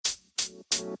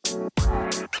Hey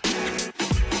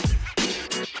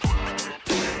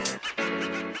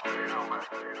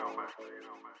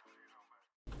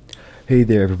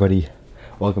there, everybody.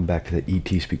 Welcome back to the ET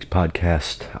Speaks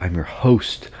podcast. I'm your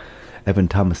host, Evan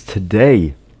Thomas.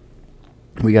 Today,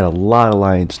 we got a lot of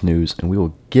Lions news, and we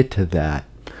will get to that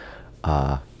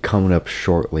coming up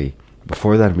shortly.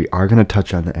 Before that, we are going to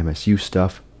touch on the MSU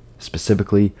stuff,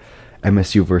 specifically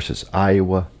MSU versus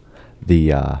Iowa.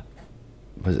 Their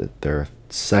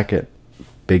second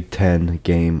Big Ten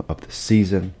game of the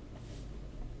season.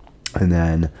 And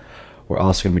then we're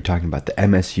also going to be talking about the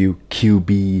MSU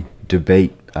QB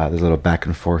debate. There's a little back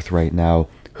and forth right now.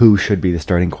 Who should be the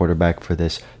starting quarterback for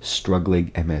this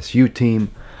struggling MSU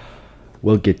team?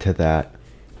 We'll get to that.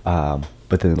 But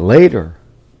then later,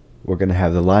 we're going to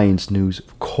have the Lions news.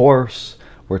 Of course,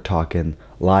 we're talking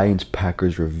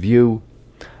Lions-Packers review.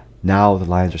 Now the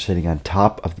Lions are sitting on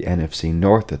top of the NFC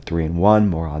North at 3-1.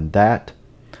 More on that.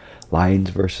 Lions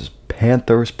versus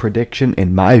Panthers prediction.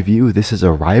 In my view, this is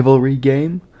a rivalry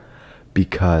game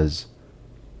because,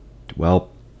 well,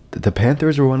 the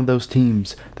Panthers were one of those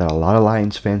teams that a lot of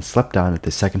Lions fans slept on at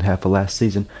the second half of last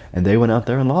season, and they went out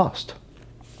there and lost.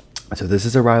 So this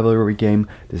is a rivalry game.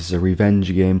 This is a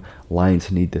revenge game.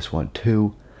 Lions need this one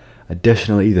too.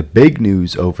 Additionally, the big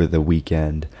news over the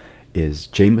weekend is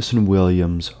Jamison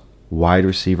Williams, wide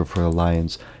receiver for the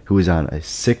Lions, who is on a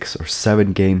 6 or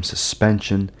 7 game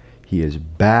suspension. He is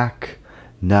back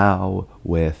now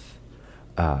with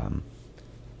the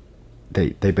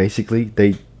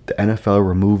NFL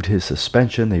removed his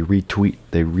suspension. They redid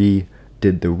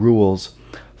the rules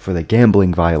for the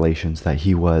gambling violations that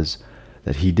he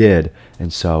did,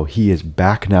 and so he is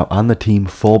back now on the team,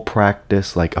 full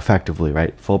practice, like effectively,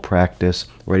 right? Full practice,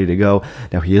 ready to go.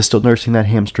 Now he is still nursing that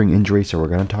hamstring injury, so we're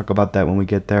going to talk about that when we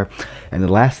get there. And the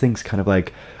last thing's kind of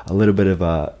like a little bit of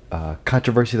a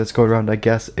controversy that's going around, I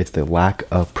guess. It's the lack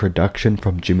of production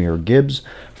from Jahmyr Gibbs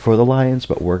for the Lions,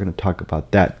 but we're going to talk about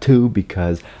that too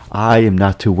because I am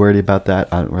not too worried about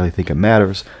that. I don't really think it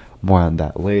matters. More on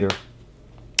that later.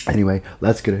 Anyway,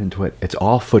 let's get into it. It's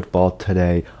all football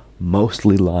today,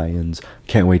 mostly Lions.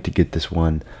 Can't wait to get this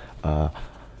one, in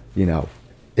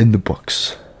the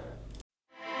books.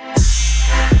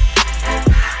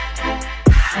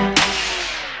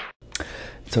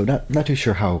 So not too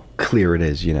sure how clear it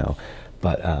is,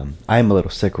 but I'm a little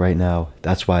sick right now.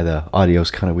 That's why the audio's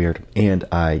kind of weird, and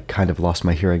I kind of lost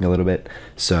my hearing a little bit.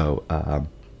 So I'm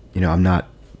not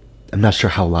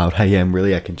sure how loud I am.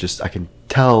 Really, I can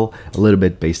tell a little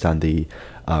bit based on the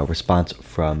response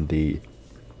from the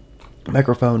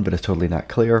microphone, but it's totally not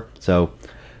clear. So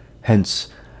hence,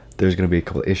 there's going to be a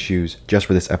couple of issues just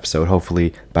for this episode.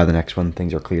 Hopefully, by the next one,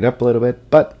 things are cleared up a little bit.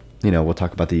 But we'll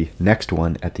talk about the next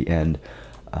one at the end.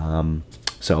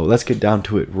 So let's get down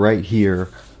to it right here.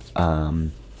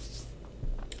 MSU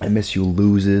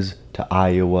loses to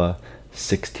Iowa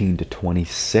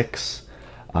 16-26.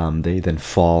 They then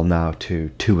fall now to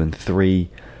 2-3,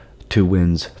 2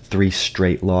 wins, 3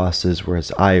 straight losses,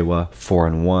 whereas Iowa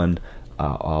 4-1,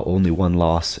 only 1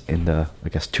 loss in 2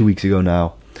 weeks ago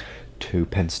now to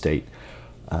Penn State.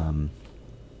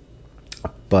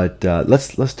 But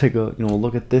let's take a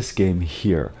look at this game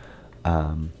here.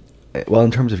 Well,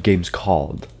 in terms of games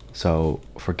called, so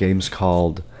for games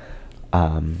called,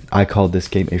 I called this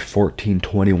game a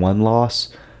 14-21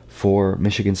 loss for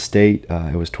Michigan State.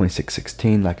 It was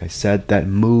 26-16, like I said. That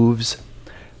moves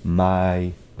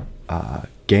my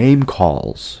game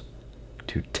calls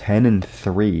to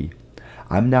 10-3.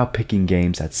 I'm now picking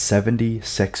games at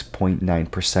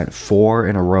 76.9%, 4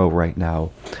 in a row right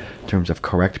now, in terms of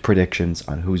correct predictions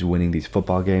on who's winning these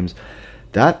football games.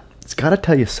 It's got to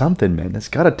tell you something, man. It's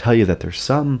got to tell you that the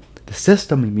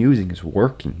system I'm using is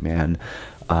working, man.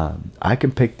 I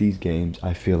can pick these games.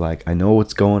 I feel like I know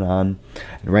what's going on.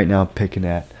 And right now I'm picking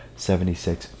at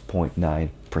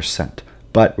 76.9%.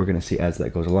 But we're going to see as that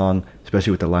goes along,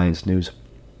 especially with the Lions news.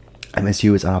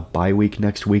 MSU is on a bye week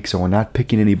next week, so we're not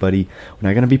picking anybody. We're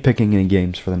not going to be picking any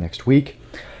games for the next week.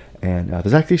 And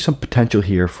there's actually some potential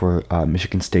here for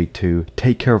Michigan State to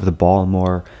take care of the ball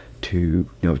more, to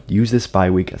use this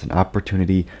bye week as an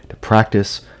opportunity to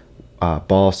practice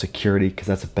ball security, because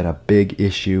that's been a big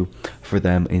issue for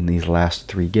them in these last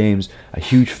 3 games. A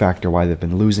huge factor why they've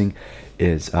been losing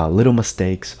is little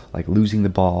mistakes like losing the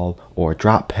ball or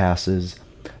drop passes.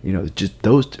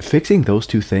 Just fixing those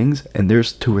 2 things, and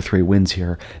there's 2 or 3 wins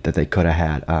here that they could have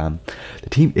had. The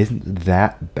team isn't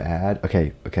that bad.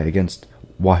 Okay, against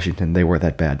Washington they were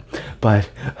that bad, but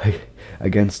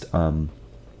against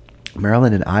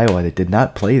Maryland and Iowa, they did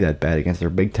not play that bad against their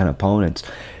Big Ten opponents,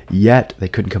 yet they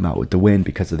couldn't come out with the win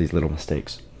because of these little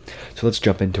mistakes. So let's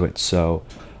jump into it. So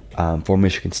For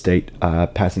Michigan State.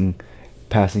 Passing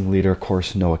leader, of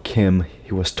course, Noah Kim.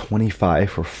 He was 25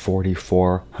 for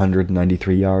 44,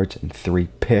 193 yards, and 3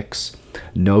 picks.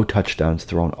 No touchdowns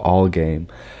thrown all game.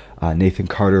 Nathan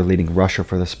Carter, leading rusher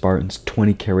for the Spartans,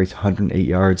 20 carries, 108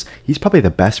 yards. He's probably the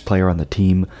best player on the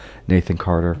team, Nathan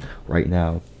Carter, right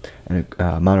now. And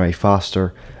Monterey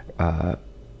Foster,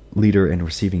 leader in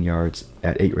receiving yards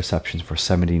at 8 receptions for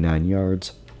 79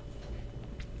 yards.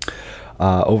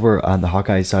 Over on the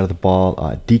Hawkeye side of the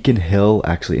ball, Deacon Hill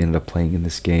actually ended up playing in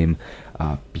this game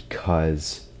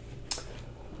because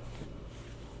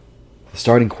the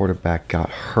starting quarterback got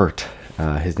hurt.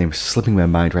 His name is slipping my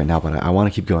mind right now, but I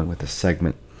want to keep going with this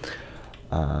segment.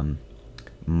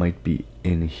 Might be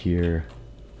in here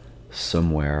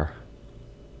somewhere.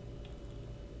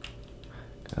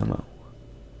 I don't know.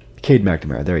 Cade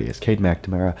McNamara, there he is. Cade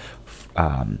McNamara,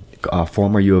 a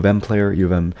former U of M player, U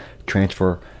of M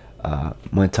transfer,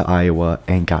 went to Iowa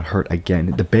and got hurt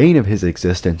again. The bane of his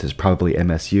existence is probably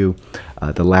MSU.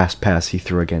 The last pass he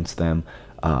threw against them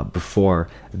before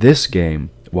this game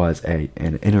was an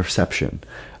interception.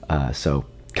 So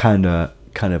kind of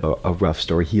a rough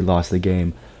story. He lost the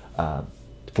game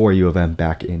for U of M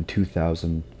back in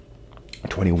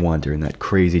 2021 during that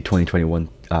crazy 2021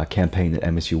 campaign that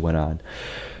MSU went on.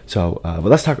 So, but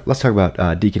let's talk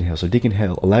about Deacon Hill. So Deacon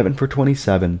Hill, 11 for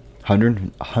 27,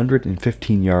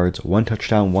 115 yards, 1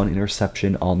 touchdown, 1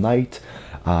 interception all night.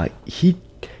 He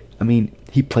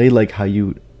played like how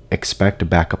you expect a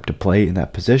backup to play in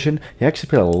that position. He actually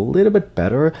played a little bit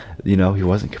better. He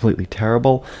wasn't completely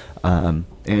terrible, and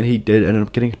he did end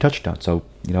up getting a touchdown. So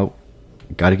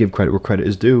got to give credit where credit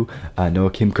is due.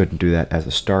 Noah Kim couldn't do that as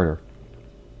a starter.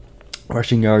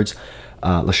 Rushing yards.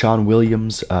 LaShawn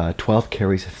Williams, 12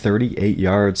 carries, 38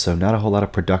 yards, so not a whole lot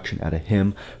of production out of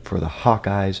him for the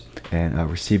Hawkeyes. And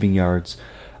receiving yards,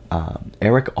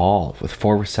 Eric All with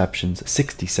 4 receptions,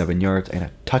 67 yards, and a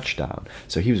touchdown.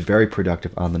 So he was very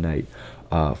productive on the night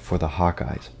for the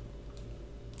Hawkeyes.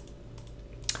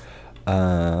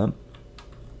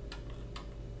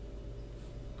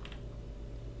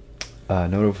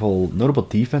 Notable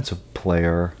defensive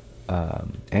player,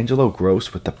 Angelo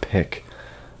Gross with the pick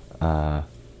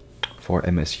for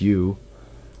MSU.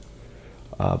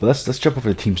 But let's jump over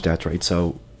the team stats, right?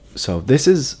 So this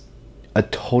is a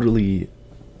totally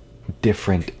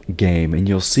different game, and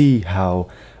you'll see how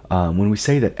when we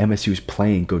say that MSU is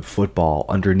playing good football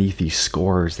underneath these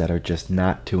scores that are just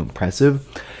not too impressive,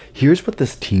 here's what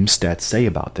this team stats say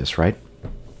about this, right?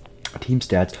 Team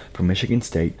stats for Michigan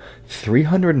State: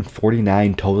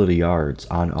 349 total yards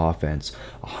on offense,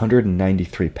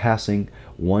 193 passing,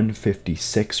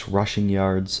 156 rushing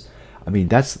yards. I mean,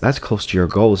 that's close to your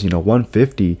goals.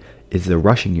 150 is the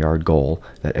rushing yard goal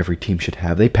that every team should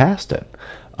have. They passed it.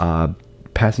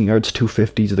 Passing yards,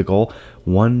 250 is the goal.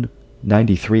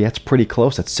 193, that's pretty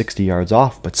close. That's 60 yards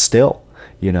off, but still,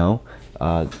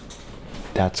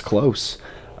 that's close.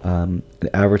 An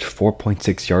average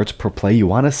 4.6 yards per play. You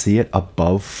want to see it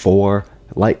above 4,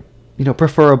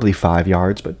 preferably 5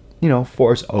 yards, but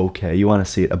 4 is okay. You want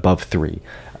to see it above 3,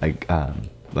 okay,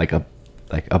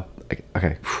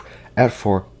 at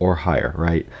 4 or higher,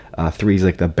 right? 3 is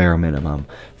like the bare minimum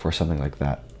for something like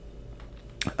that.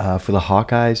 For the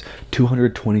Hawkeyes,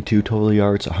 222 total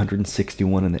yards,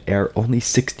 161 in the air, only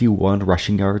 61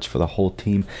 rushing yards for the whole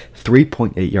team,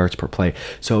 3.8 yards per play.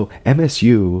 So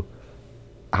MSU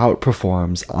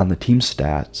outperforms on the team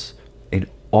stats in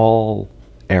all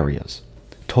areas: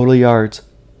 total yards,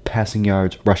 passing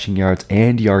yards, rushing yards,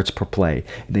 and yards per play,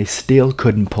 and they still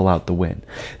couldn't pull out the win.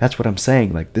 That's what I'm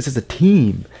saying. This is a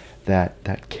team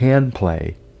that can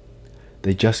play,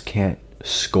 they just can't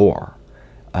score.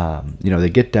 They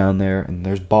get down there and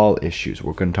there's ball issues.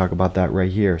 We're going to talk about that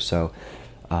right here. So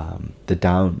down the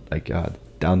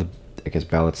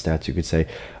ballot stats, you could say,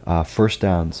 first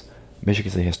downs.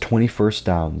 Michigan State has 20 first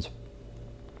downs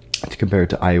compared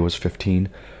to Iowa's 15.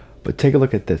 But take a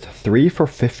look at this: 3 for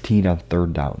 15 on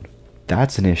third down.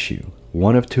 That's an issue.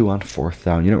 1 of 2 on fourth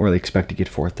down. You don't really expect to get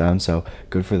fourth down, so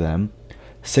good for them.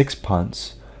 6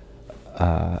 punts,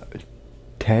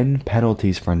 10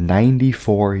 penalties for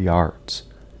 94 yards.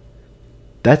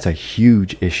 That's a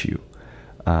huge issue.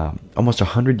 Almost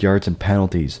 100 yards in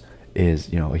penalties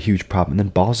is a huge problem. And then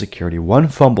ball security: 1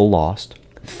 fumble lost,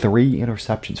 3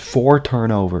 interceptions, 4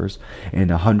 turnovers, and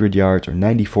 100 yards or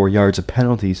 94 yards of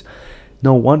penalties.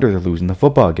 No wonder they're losing the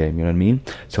football game, you know what I mean?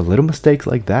 So little mistakes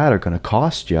like that are going to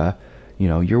cost you,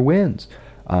 your wins.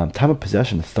 Time of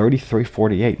possession,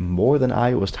 33-48, more than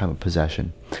Iowa's time of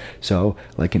possession. So,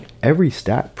 in every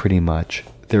stat pretty much,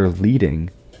 they're leading,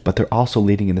 but they're also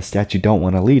leading in the stats you don't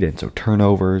want to lead in. So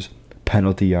turnovers,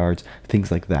 penalty yards,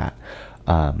 things like that.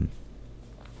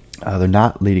 They're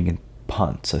not leading in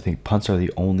punts. I think punts are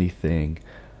the only thing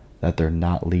that they're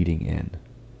not leading in.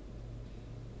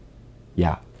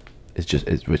 Yeah,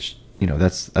 which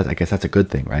that's I guess that's a good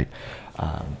thing, right?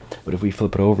 But if we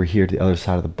flip it over here to the other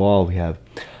side of the ball, we have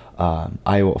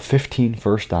Iowa 15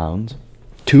 first downs,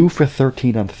 2 for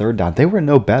 13 on third down. They were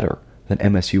no better than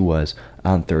MSU was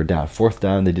on third down. Fourth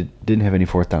down, they didn't have any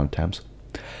fourth down attempts.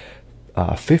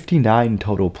 59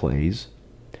 total plays,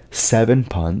 7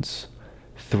 punts,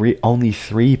 only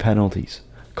 3 penalties,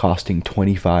 costing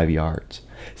 25 yards.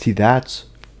 See, that's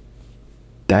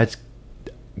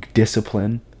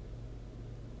discipline.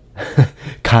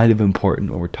 Kind of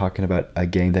important when we're talking about a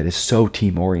game that is so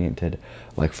team oriented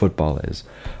like football is.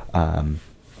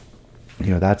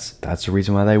 That's the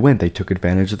reason why they win. They took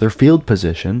advantage of their field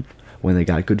position when they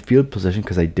got good field position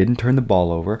because they didn't turn the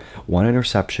ball over. 1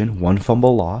 interception, 1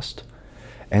 fumble lost,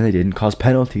 and they didn't cause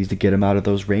penalties to get them out of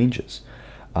those ranges.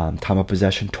 Time of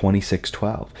possession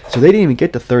 26-12. So they didn't even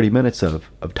get to 30 minutes of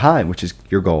time, which is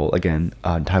your goal again.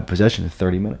 Time of possession is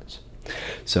 30 minutes.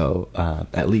 So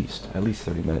at least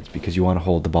 30 minutes, because you want to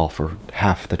hold the ball for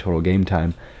half the total game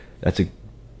time. That's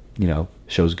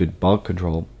shows good ball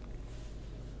control.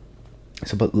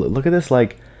 So, but look at this.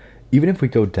 Like, even if we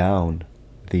go down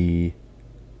the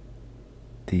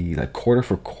like quarter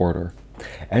for quarter,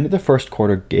 end of the first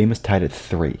quarter, game is tied at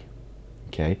 3.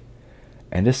 Okay,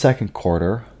 end of second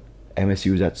quarter,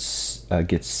 MSU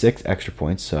gets 6 extra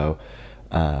points. So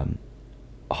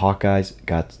Hawkeyes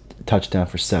got touchdown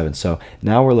for 7. So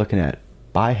now we're looking at,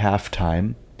 by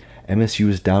halftime, MSU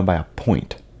is down by a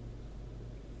point.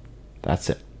 That's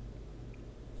it.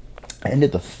 End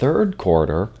of the third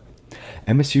quarter,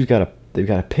 MSU's they've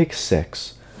got a pick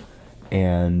 6,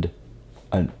 and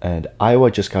Iowa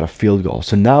just got a field goal.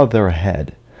 So now they're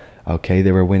ahead. Okay,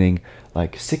 they were winning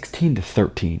like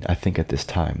 16-13, I think, at this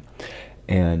time,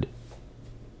 and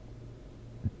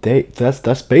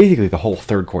that's basically the whole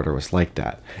third quarter was like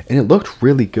that, and it looked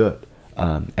really good.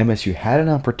 MSU had an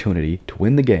opportunity to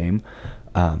win the game.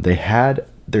 They had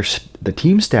the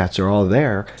team stats are all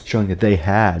there, showing that they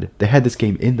had this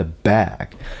game in the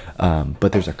bag.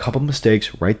 But there's a couple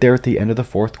mistakes right there at the end of the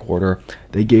fourth quarter.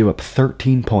 They gave up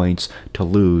 13 points to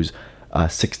lose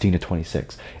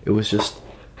 16-26. It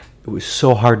was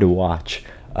so hard to watch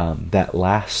that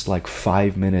last like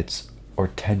 5 minutes or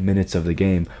 10 minutes of the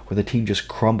game where the team just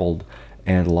crumbled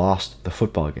and lost the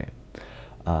football game.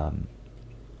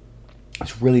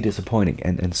 It's really disappointing.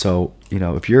 And so,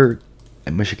 if you're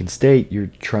at Michigan State,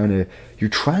 you're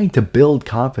trying to build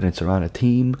confidence around a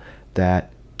team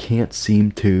that can't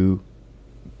seem to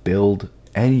build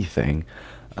anything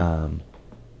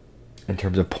in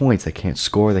terms of points. They can't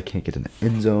score. They can't get in the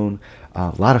end zone.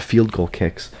 A lot of field goal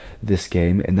kicks this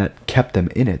game, and that kept them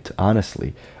in it,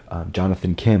 honestly.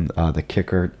 Jonathan Kim, the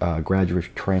kicker,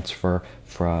 graduate transfer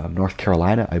from North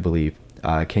Carolina, I believe,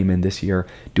 came in this year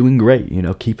doing great,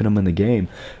 keeping them in the game.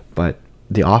 But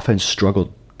the offense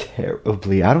struggled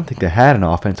terribly. I don't think they had an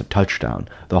offensive touchdown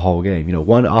the whole game.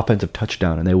 One offensive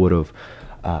touchdown, and they would have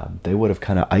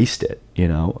kind of iced it,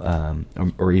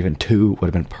 or even 2 would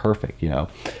have been perfect,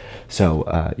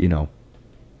 So,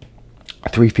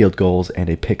 3 field goals and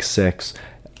a pick 6,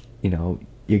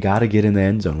 you got to get in the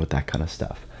end zone with that kind of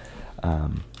stuff.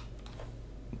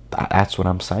 That's what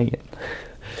I'm saying.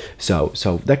 So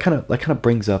that kind of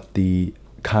brings up the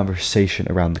conversation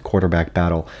around the quarterback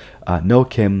battle. Noah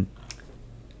Kim,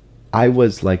 I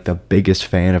was like the biggest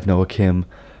fan of Noah Kim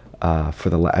have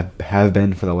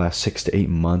been for the last 6 to 8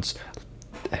 months,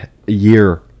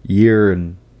 year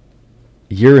and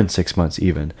 6 months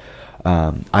even.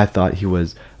 I thought he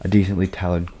was a decently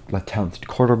talented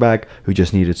quarterback who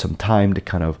just needed some time to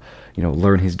kind of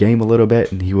learn his game a little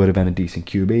bit, and he would have been a decent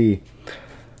QB.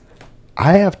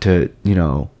 I have to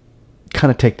kind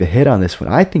of take the hit on this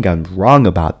one. I think I'm wrong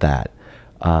about that.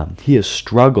 He has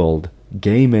struggled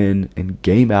game in and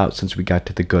game out since we got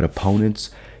to the good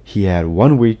opponents. He had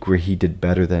 1 week where he did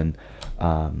better than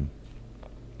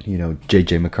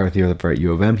J.J. McCarthy over at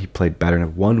U of M. He played better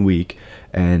in 1 week,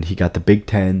 and he got the Big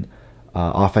Ten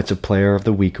Offensive Player of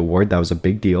the Week award. That was a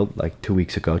big deal, like 2 or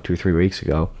 3 weeks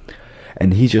ago.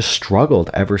 And he just struggled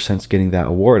ever since getting that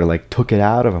award. It took it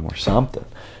out of him or something,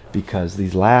 because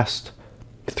these last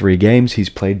 3 games he's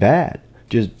played bad.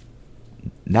 Just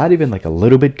not even a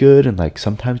little bit good and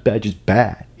sometimes bad, just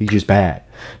bad. He's just bad.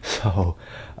 So,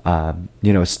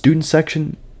 student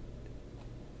section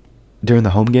during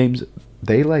the home games,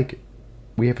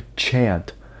 we have a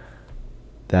chant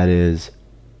that is,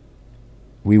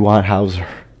 "We want Hauser,"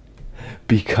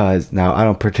 because now I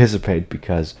don't participate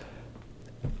because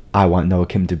I want Noah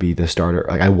Kim to be the starter.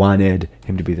 Like, I wanted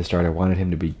him to be the starter. I wanted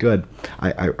him to be good.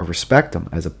 I respect him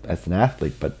as an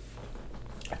athlete, but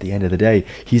at the end of the day,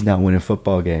 he's not winning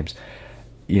football games.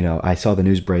 I saw the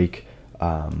news break.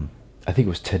 I think it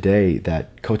was today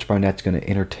that Coach Barnett's going to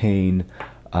entertain,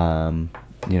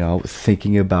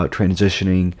 thinking about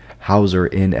transitioning Hauser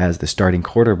in as the starting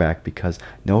quarterback because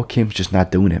Noah Kim's just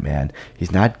not doing it, man.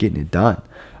 He's not getting it done.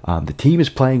 The team is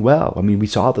playing well. I mean, we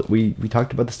saw that we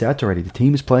talked about the stats already. The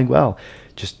team is playing well.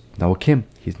 Just Noah Kim,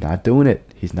 he's not doing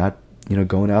it. He's not,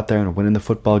 going out there and winning the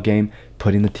football game,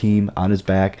 putting the team on his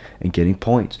back and getting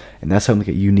points. And that's something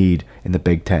that you need in the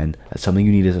Big Ten. That's something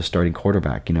you need as a starting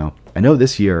quarterback. I know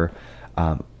this year,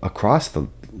 across the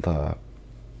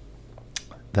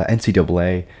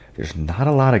NCAA, there's not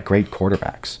a lot of great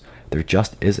quarterbacks. There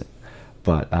just isn't.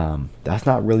 But that's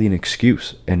not really an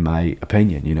excuse, in my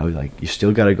opinion. You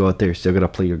still got to go out there, you still got to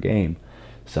play your game.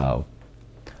 So,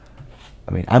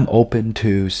 I mean, I'm open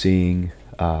to seeing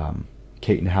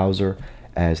Katin Hauser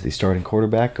as the starting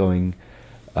quarterback going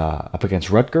up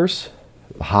against Rutgers,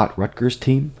 the hot Rutgers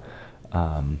team.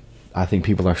 I think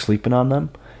people are sleeping on them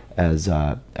as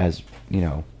a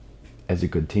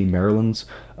good team. Maryland's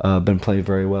been playing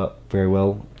very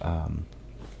well.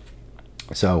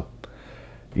 So,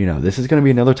 this is going to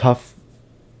be another tough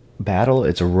battle.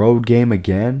 It's a road game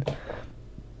again,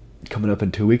 coming up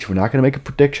in 2 weeks. We're not going to make a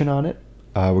prediction on it.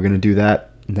 We're going to do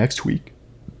that next week.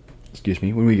 Excuse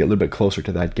me, when we get a little bit closer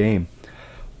to that game.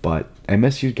 But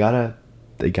MSU gotta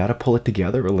pull it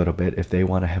together a little bit if they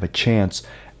want to have a chance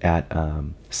at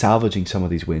salvaging some of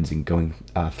these wins and going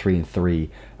 3-3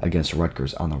 against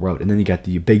Rutgers on the road. And then you got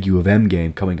the big U of M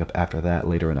game coming up after that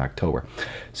later in October.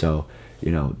 So,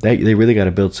 they really got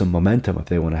to build some momentum if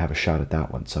they want to have a shot at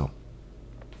that one. So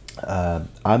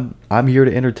I'm here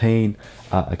to entertain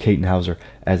Katin Hauser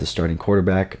as a starting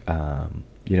quarterback.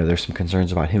 There's some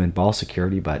concerns about him and ball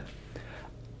security, but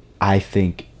I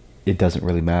think it doesn't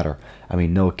really matter. I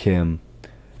mean, Noah Kim,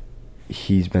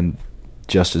 he's been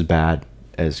just as bad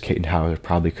as Katin Hauser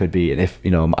probably could be. And if,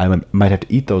 I might have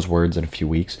to eat those words in a few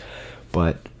weeks,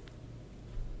 but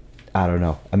I don't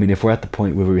know. I mean, if we're at the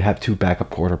point where we have two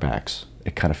backup quarterbacks,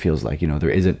 it kind of feels like,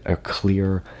 there isn't a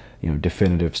clear,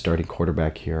 definitive starting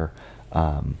quarterback here.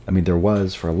 I mean, there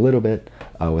was for a little bit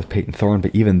with Peyton Thorne,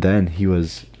 but even then he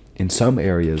was in some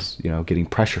areas, getting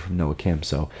pressure from Noah Kim.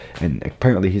 So, and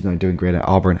apparently he's not doing great at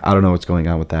Auburn. I don't know what's going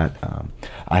on with that.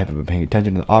 I haven't been paying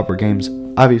attention to the Auburn games.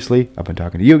 Obviously, I've been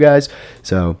talking to you guys,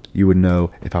 so you would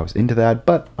know if I was into that,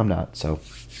 but I'm not. So,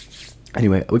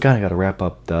 anyway, we kind of got to wrap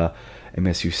up the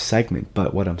MSU segment.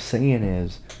 But what I'm saying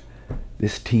is,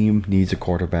 this team needs a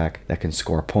quarterback that can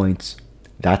score points.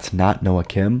 That's not Noah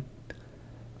Kim.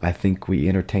 I think we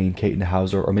entertain Katin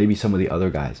Hauser or maybe some of the other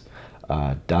guys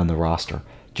down the roster.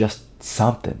 Just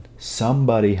something.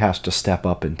 Somebody has to step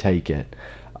up and take it.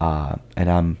 And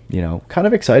I'm, kind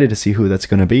of excited to see who that's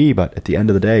going to be. But at the end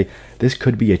of the day, this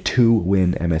could be a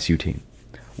 2-win MSU team,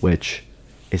 which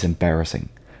is embarrassing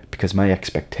because my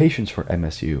expectations for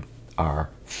MSU are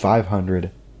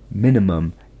 500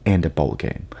 minimum and a bowl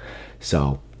game.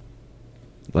 So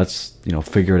let's,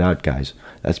 figure it out, guys.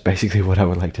 That's basically what I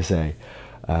would like to say.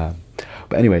 But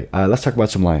anyway, let's talk about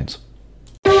some Lions.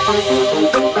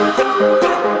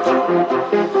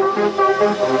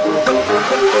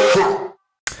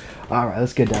 All right,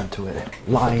 let's get down to it.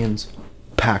 Lions,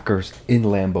 Packers in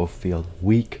Lambeau Field,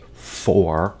 week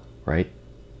 4, right?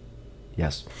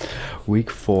 Yes, week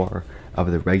 4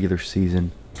 of the regular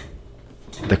season.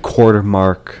 The quarter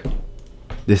mark.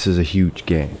 This is a huge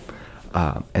game.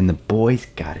 And the boys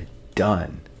got it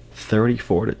done,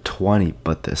 34-20.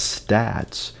 But the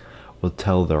stats will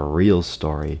tell the real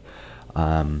story.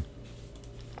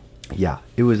 Yeah,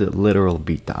 it was a literal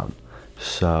beatdown.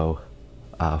 So,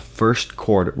 first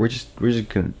quarter, we're just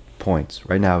gonna points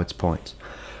right now. It's points.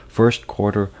 First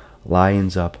quarter,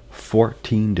 Lions up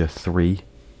 14-3.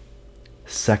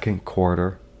 Second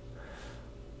quarter,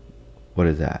 what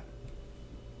is that?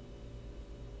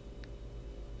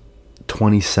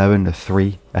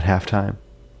 27-3 at halftime.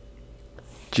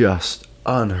 Just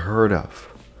unheard of.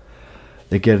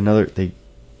 They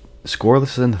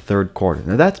scoreless in the third quarter.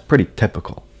 Now that's pretty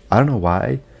typical. I don't know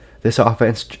why this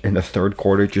offense in the third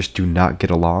quarter just do not get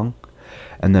along.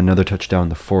 And then another touchdown in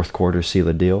the fourth quarter seal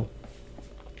the deal.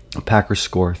 The Packers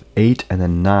score 8 and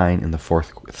then 9 in the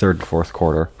third and fourth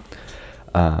quarter.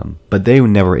 But they were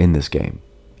never in this game.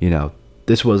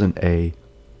 This wasn't a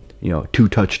 2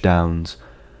 touchdowns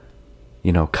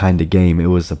kind of game. It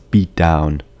was a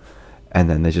beatdown, and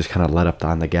then they just kind of let up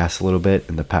on the gas a little bit,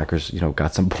 and the Packers,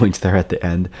 got some points there at the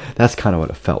end. That's kind of what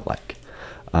it felt like.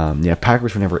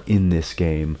 Packers were never in this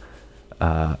game.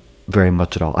 very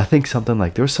much at all. I think something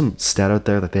like there was some stat out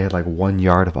there that they had like 1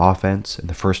 yard of offense in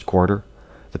the first quarter.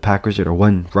 The Packers did, or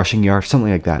 1 rushing yard,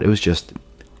 something like that. It was just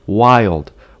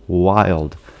wild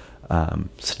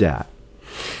stat.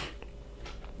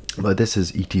 But this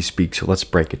is ET speak, so let's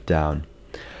break it down.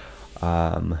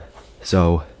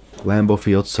 So Lambeau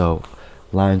Field. So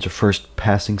Lions are first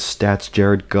passing stats.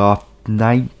 Jared Goff,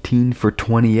 19 for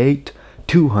 28.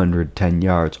 210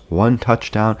 yards, 1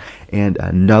 touchdown, and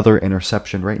another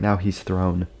interception. Right now he's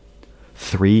thrown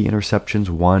 3 interceptions,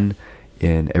 1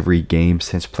 in every game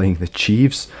since playing the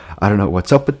Chiefs. I don't know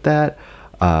what's up with that.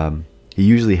 He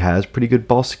usually has pretty good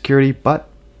ball security, but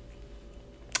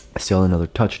still another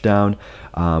touchdown.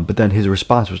 But then his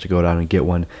response was to go down and get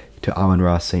one to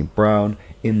Amon-Ra St. Brown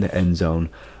in the end zone.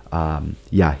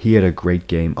 Yeah, he had a great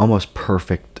game, almost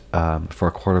perfect for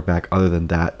a quarterback other than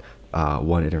that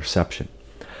 1 interception.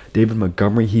 David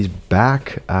Montgomery, he's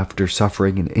back after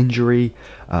suffering an injury.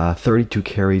 32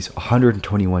 carries,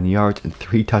 121 yards, and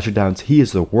 3 touchdowns. He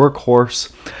is the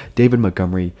workhorse. David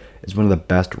Montgomery is one of the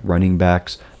best running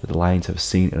backs that the Lions have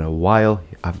seen in a while.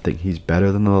 I think he's better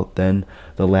than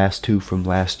the last 2 from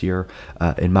last year,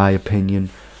 in my opinion.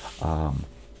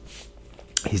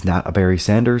 He's not a Barry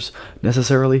Sanders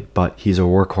necessarily, but he's a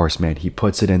workhorse, man. He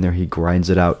puts it in there. He grinds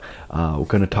it out. We're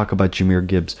going to talk about Jahmyr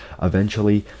Gibbs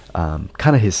eventually.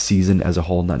 Kind of his season as a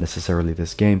whole, not necessarily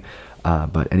this game.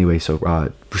 But anyway,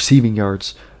 so receiving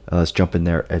yards, let's jump in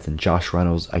there. As in Josh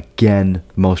Reynolds, again,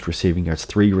 most receiving yards,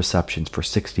 3 receptions for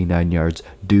 69 yards.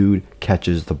 Dude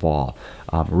catches the ball.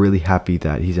 Really happy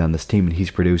that he's on this team and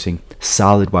he's producing.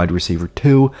 Solid wide receiver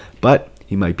too, but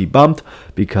he might be bumped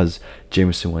because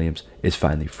Jamison Williams is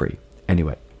finally free.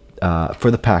 Anyway,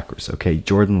 for the Packers, okay,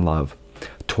 Jordan Love,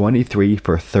 23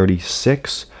 for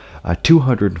 36,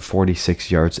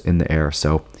 246 yards in the air.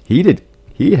 So he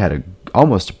had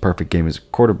almost a perfect game as a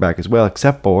quarterback as well,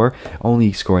 except for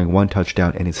only scoring 1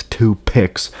 touchdown and his 2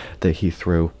 picks that he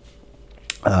threw.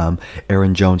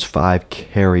 Aaron Jones, 5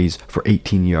 carries for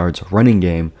 18 yards. Running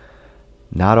game,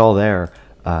 not all there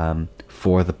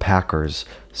for the Packers.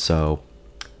 So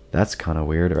that's kind of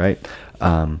weird, right?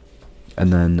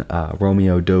 And then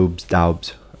Romeo Doubs,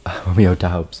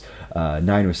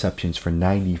 9 receptions for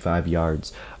 95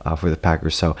 yards for the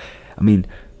Packers. So, I mean,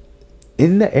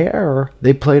 in the air,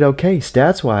 they played okay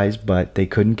stats-wise, but they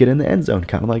couldn't get in the end zone,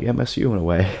 kind of like MSU in a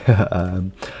way.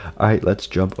 All right, let's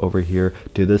jump over here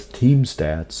to this team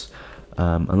stats.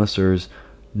 Unless there's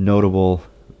notable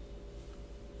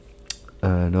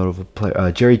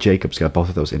player. Jerry Jacobs got both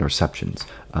of those interceptions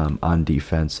on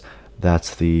defense.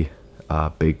 That's the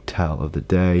big tell of the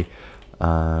day.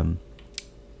 John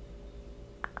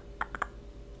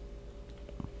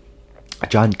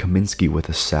Kaminsky with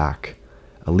a sack.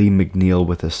 Ali McNeil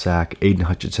with a sack. Aiden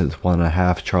Hutchinson with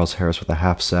 1.5. Charles Harris with a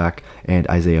half sack. And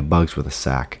Isaiah Buggs with a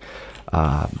sack.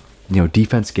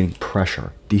 Defense getting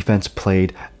pressure. Defense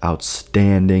played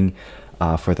outstanding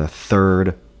for the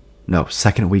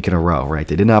second week in a row, right?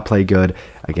 They did not play good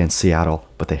against Seattle,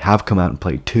 but they have come out and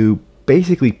played 2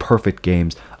 basically perfect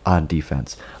games on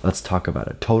defense. Let's talk about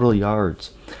it. Total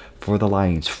yards for the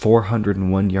Lions,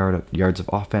 401 yards of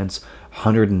offense,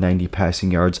 190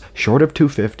 passing yards, short of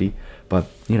 250, but,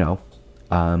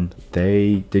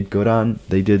 they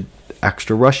did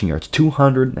extra rushing yards,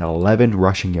 211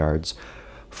 rushing yards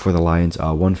for the Lions,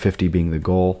 150 being the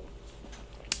goal,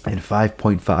 and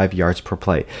 5.5 yards per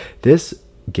play. This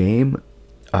game,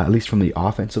 at least from the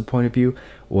offensive point of view,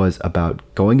 was about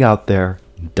going out there,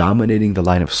 dominating the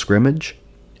line of scrimmage,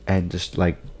 and just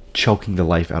like choking the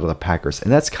life out of the Packers.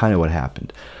 And that's kind of what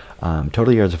happened.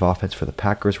 Total yards of offense for the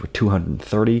Packers were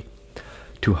 230.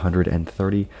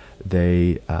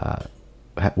 They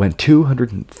went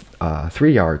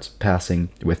 203 yards passing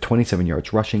with 27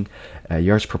 yards rushing.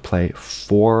 Yards per play,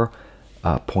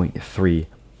 4.3.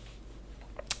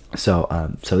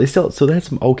 So they had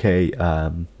some okay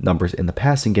numbers in the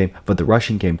passing game, but the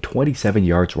rushing game, 27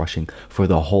 yards rushing for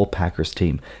the whole Packers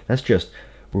team. That's just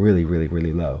really, really,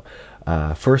 really low.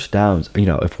 First downs,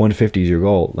 if 150 is your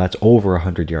goal, that's over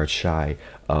 100 yards shy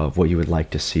of what you would like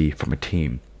to see from a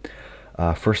team.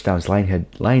 First downs,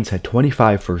 Lions had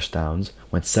 25 first downs,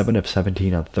 went 7 of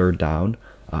 17 on third down,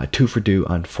 2 for 2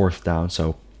 on fourth down,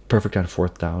 so perfect on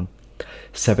fourth down.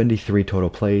 73 total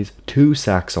plays, 2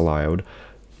 sacks allowed.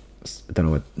 I don't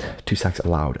know what 2 sacks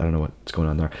allowed. I don't know what's going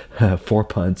on there. 4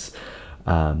 punts,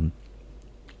 8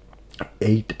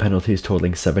 penalties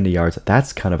totaling 70 yards.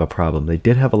 That's kind of a problem. They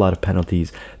did have a lot of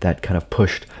penalties that kind of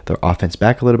pushed their offense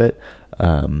back a little bit,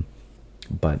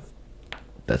 but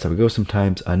that's how it goes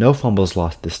sometimes. No fumbles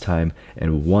lost this time,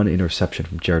 and 1 interception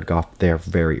from Jared Goff there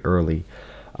very early.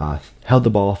 held the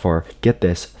ball for, get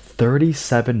this,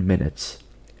 37 minutes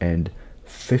and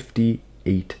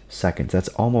 58 seconds. That's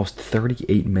almost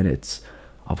 38 minutes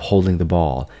of holding the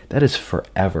ball. That is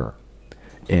forever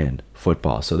in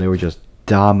football. So they were just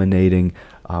dominating,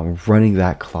 running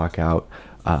that clock out.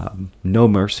 No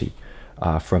mercy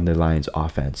from the Lions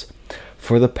offense.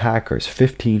 For the Packers,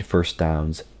 15 first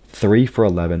downs, 3 for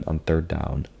 11 on third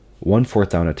down, 1 fourth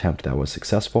down attempt that was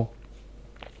successful,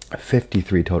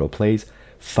 53 total plays,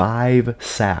 5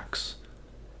 sacks,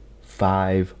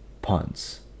 5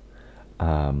 punts,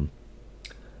 4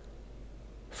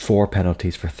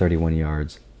 penalties for 31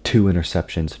 yards, 2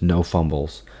 interceptions, no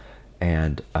fumbles,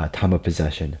 and time of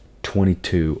possession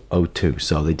 22:02.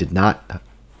 So they did not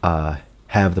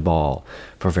have the ball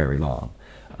for very long.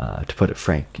 To put it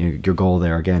frank, your goal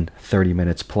there again, 30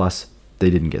 minutes plus. They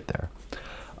didn't get there.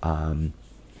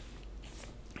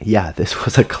 Yeah, this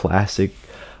was a classic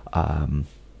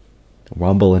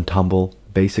rumble and tumble,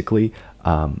 basically.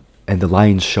 And the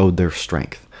Lions showed their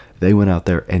strength. They went out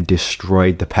there and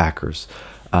destroyed the Packers,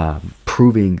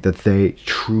 proving that they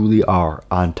truly are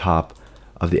on top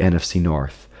of the NFC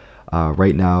North.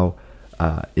 Right now,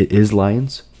 it is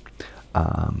Lions.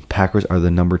 Packers are the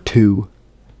number 2,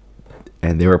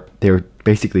 and they were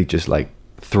basically just like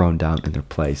thrown down in their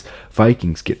place.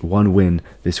 Vikings get 1 win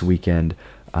this weekend.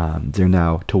 They're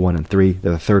now to 1-3.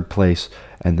 They're the 3rd place,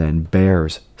 and then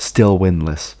Bears still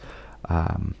winless.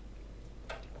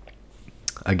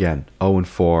 Again,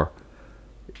 0-4.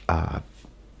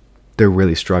 They're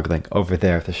really struggling over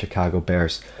there at the Chicago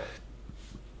Bears,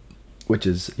 which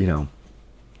is,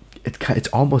 it's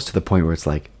almost to the point where it's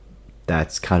like,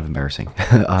 that's kind of embarrassing.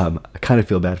 I kind of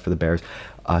feel bad for the Bears,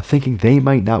 thinking they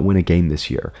might not win a game this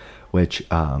year, which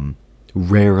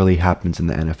rarely happens in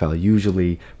the NFL.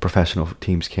 Usually professional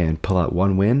teams can pull out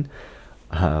 1 win,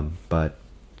 but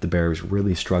the Bears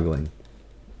really struggling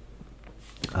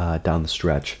down the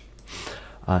stretch.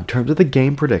 In terms of the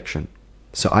game prediction,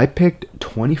 so I picked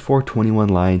 24-21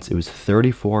 Lions. It was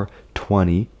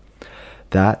 34-20.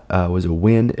 That was a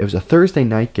win. It was a Thursday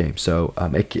night game, so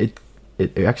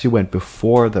it actually went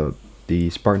before the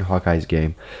Spartan Hawkeyes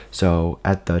game. So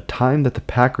at the time that the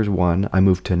Packers won, I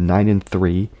moved to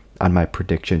 9-3 on my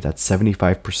predictions at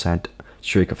 75%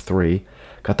 streak of 3.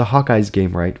 Got the Hawkeyes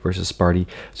game right versus Sparty,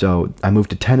 so I moved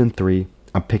to 10-3.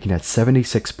 I'm picking at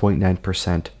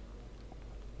 76.9%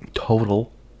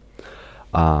 total,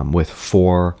 with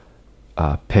 4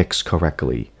 picks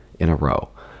correctly in a row.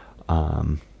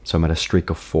 So I'm at a streak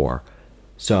of 4.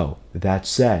 So that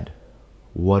said,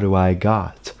 what do I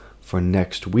got for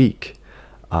next week?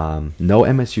 No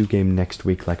MSU game next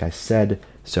week, like I said.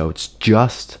 So it's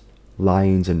just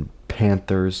Lions and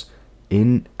Panthers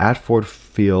at Ford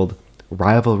Field.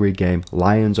 Rivalry game.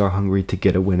 Lions are hungry to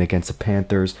get a win against the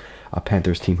Panthers, a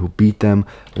Panthers team who beat them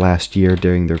last year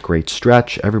during their great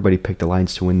stretch. Everybody picked the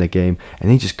Lions to win the game,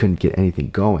 and they just couldn't get anything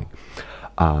going.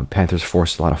 Panthers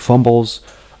forced a lot of fumbles.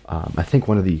 I think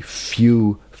one of the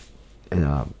few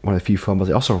fumbles.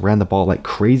 They also ran the ball like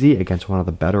crazy against one of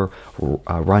the better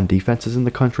run defenses in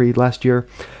the country last year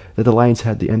that the Lions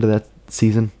had at the end of that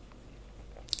season.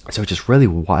 So just really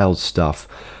wild stuff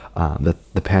that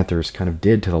the Panthers kind of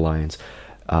did to the Lions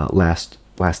last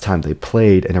time they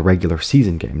played in a regular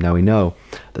season game. Now we know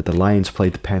that the Lions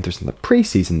played the Panthers in the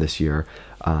preseason this year.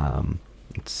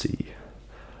 Let's see.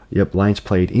 Yep, Lions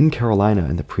played in Carolina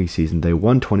in the preseason. They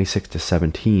won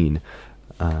 26-17,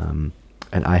 and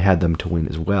I had them to win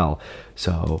as well.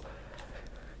 So,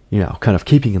 kind of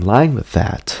keeping in line with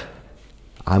that,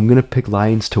 I'm going to pick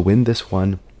Lions to win this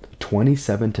one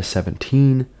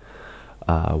 27-17.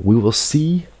 We will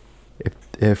see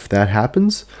if that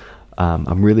happens.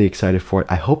 I'm really excited for it.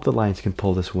 I hope the Lions can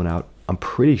pull this one out. I'm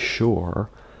pretty sure.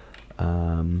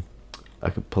 I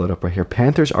could pull it up right here.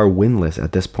 Panthers are winless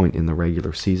at this point in the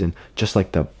regular season, just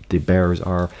like the Bears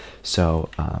are. So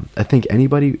I think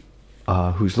anybody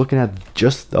who's looking at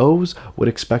just those would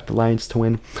expect the Lions to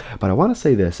win. But I want to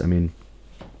say this. I mean,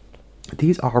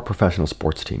 these are professional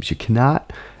sports teams. You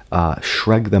cannot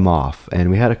shrug them off. And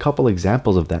we had a couple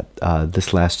examples of that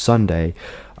this last Sunday.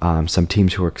 Some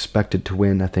teams who were expected to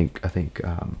win. I think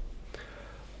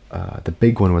the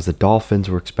big one was the Dolphins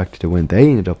were expected to win. They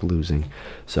ended up losing.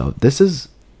 So this is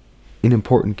an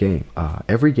important game.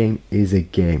 Every game is a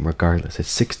game regardless. It's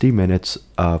 60 minutes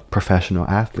of professional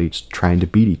athletes trying to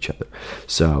beat each other.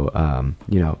 So,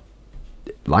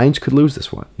 Lions could lose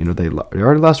this one. They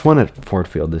already lost one at Ford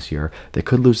Field this year. They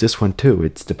could lose this one too.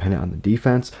 It's dependent on the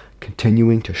defense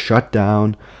continuing to shut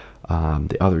down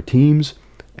the other teams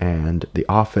and the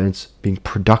offense being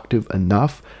productive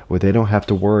enough where they don't have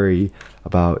to worry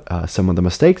about some of the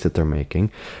mistakes that they're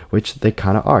making, which they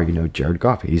kind of are. Jared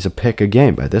Goff, he's a pick a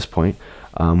game by this point.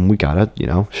 We gotta,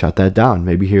 shut that down.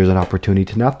 Maybe here's an opportunity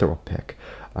to not throw a pick.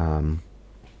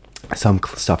 Some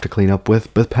stuff to clean up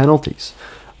with penalties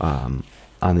on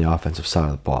the offensive side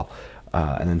of the ball,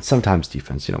 and then sometimes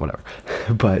defense, whatever.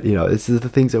 But this is the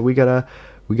things that we gotta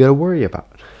worry about.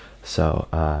 So,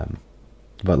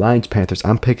 but Lions Panthers,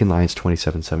 I'm picking Lions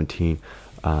 27-17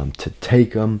 to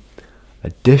take them.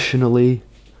 Additionally,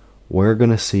 we're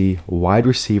gonna see wide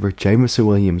receiver Jamison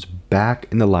Williams back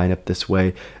in the lineup this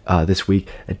week.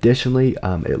 Additionally,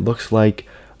 it looks like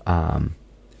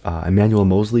Emmanuel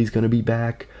Mosley is gonna be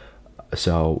back.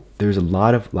 So there's a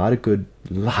lot of good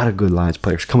Lions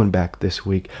players coming back this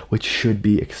week, which should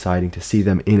be exciting to see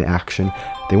them in action.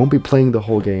 They won't be playing the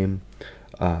whole game,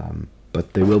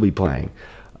 but they will be playing.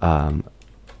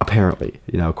 Apparently,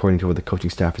 according to what the coaching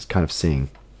staff is kind of seeing.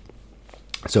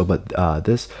 So, but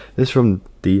this from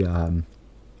the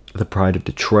Pride of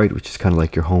Detroit, which is kind of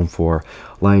like your home for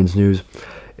Lions news.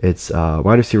 It's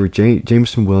wide receiver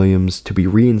Jamison Williams to be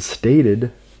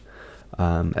reinstated.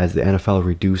 As the NFL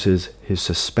reduces his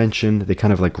suspension. They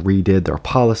kind of like redid their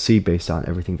policy based on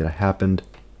everything that happened.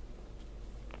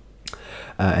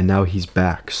 And now he's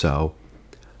back. So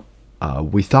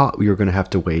we thought we were going to have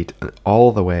to wait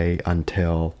all the way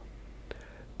until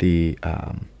the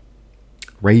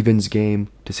Ravens game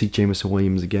to see Jamison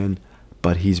Williams again.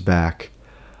 But he's back.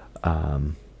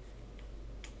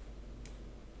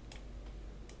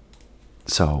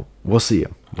 So we'll see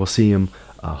him. We'll see him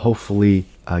hopefully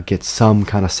get some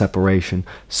kind of separation,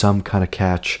 some kind of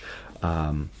catch.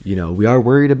 We are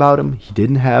worried about him. He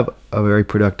didn't have a very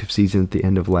productive season at the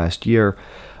end of last year.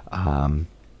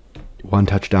 One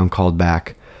touchdown called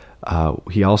back.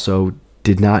 He also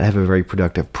did not have a very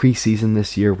productive preseason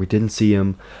this year. We didn't see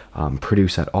him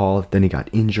produce at all. Then he got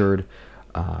injured.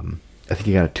 I think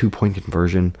he got a 2-point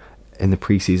conversion in the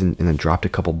preseason and then dropped a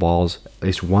couple balls. At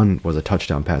least one was a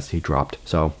touchdown pass that he dropped.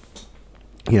 So,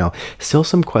 still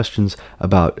some questions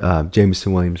about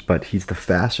Jamison Williams, but he's the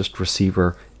fastest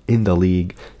receiver in the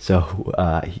league. So,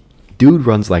 dude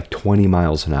runs like 20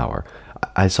 miles an hour.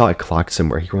 I saw it clocked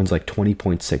somewhere. He runs like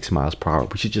 20.6 miles per hour,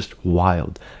 which is just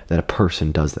wild that a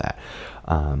person does that.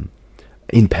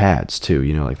 In pads,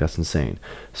 too. That's insane.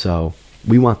 So,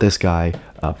 we want this guy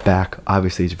back.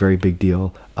 Obviously, it's a very big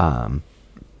deal.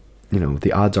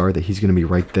 The odds are that he's going to be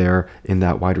right there in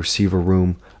that wide receiver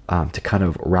room to kind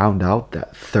of round out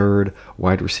that third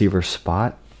wide receiver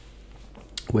spot,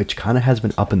 which kind of has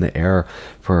been up in the air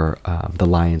for the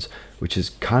Lions, which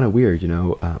is kind of weird.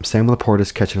 Sam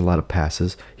Laporta's catching a lot of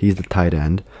passes. He's the tight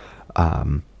end.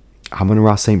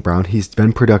 Amon-Ra St. Brown, he's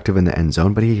been productive in the end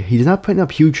zone, but he's not putting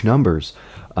up huge numbers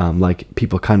like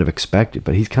people kind of expected.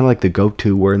 But he's kind of like the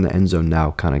go-to, we're in the end zone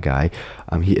now kind of guy.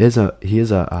 He is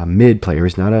a mid player.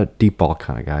 He's not a deep ball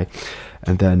kind of guy.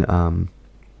 And then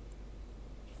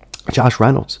Josh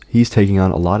Reynolds, he's taking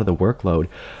on a lot of the workload.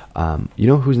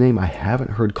 Whose name I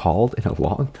haven't heard called in a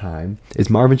long time is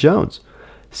Marvin Jones.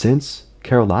 Since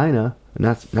Carolina,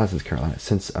 not since Carolina,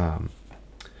 since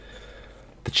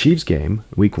the Chiefs game,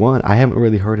 week 1, I haven't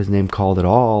really heard his name called at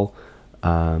all,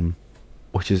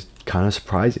 which is kind of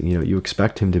surprising. You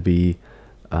expect him to be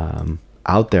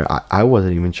out there. I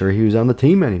wasn't even sure he was on the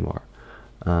team anymore.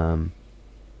 Marvin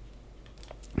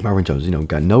Jones,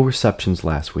 got no receptions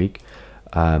last week.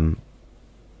 Khalif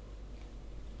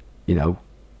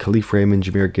Raymond,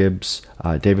 Jahmyr Gibbs,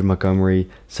 David Montgomery,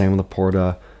 Sam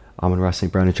Laporta, Amon-Ra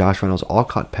St. Brown, and Josh Reynolds all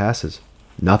caught passes.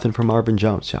 Nothing from Marvin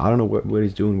Jones. I don't know what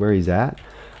he's doing, where he's at.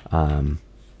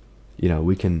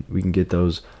 We can get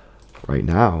those right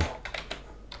now.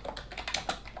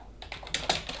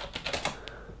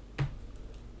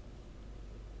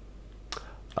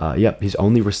 His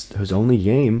only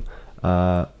game,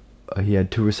 he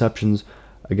had 2 receptions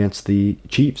against the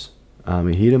Chiefs.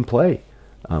 He didn't play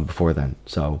before then,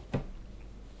 so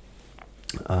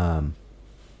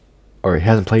or he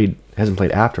hasn't played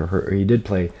after. Or he did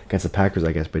play against the Packers,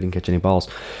 I guess, but he didn't catch any balls.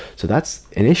 So that's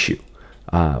an issue.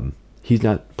 He's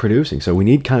not producing, so we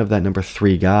need kind of that number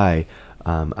 3 guy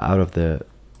out of the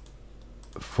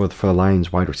for the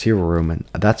Lions wide receiver room, and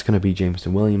that's going to be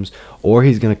Jamison Williams, or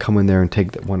he's going to come in there and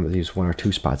take one of these 1 or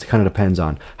 2 spots. It kind of depends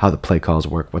on how the play calls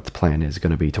work, what the plan is going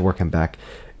to be to work him back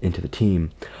into the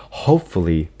team.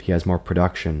 Hopefully, he has more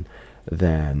production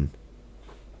than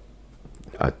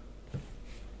I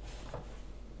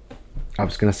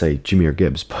was going to say Jahmyr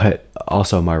Gibbs, but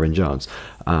also Marvin Jones.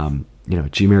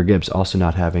 Jahmyr Gibbs also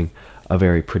not having a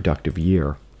very productive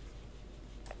year.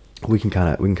 We can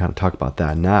kind of talk about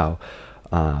that now.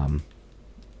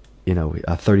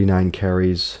 39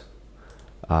 carries,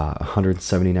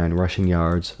 179 rushing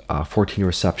yards, 14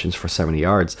 receptions for 70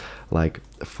 yards. Like,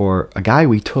 for a guy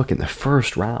we took in the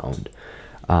first round,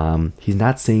 he's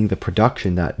not seeing the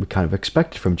production that we kind of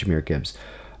expected from Jahmyr Gibbs.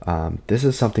 This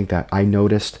is something that I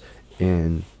noticed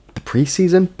in the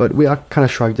preseason, but we all kind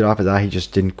of shrugged it off as he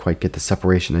just didn't quite get the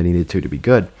separation that he needed to be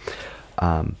good.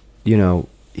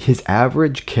 His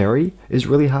average carry is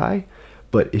really high,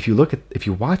 but if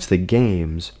you watch the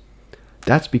games,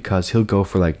 that's because he'll go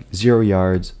for like 0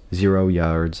 yards, 0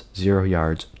 yards, 0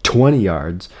 yards, 20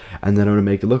 yards, and then I'm gonna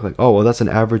make it look like, oh well, that's an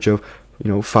average of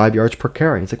 5 yards per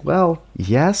carry. It's like, well,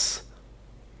 yes,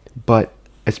 but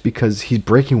it's because he's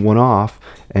breaking one off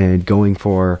and going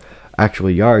for actual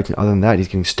yards, and other than that, he's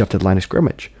getting stuffed at the line of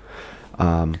scrimmage.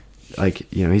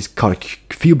 He's caught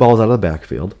a few balls out of the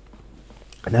backfield,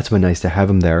 and that's been nice to have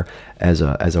him there as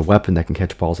a weapon that can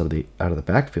catch balls out of the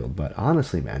backfield. But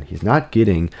honestly, man, he's not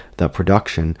getting the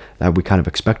production that we kind of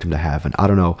expect him to have, and I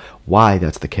don't know why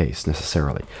that's the case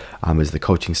necessarily. Is the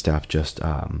coaching staff just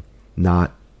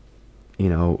not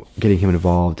getting him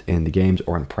involved in the games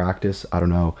or in practice? I don't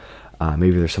know.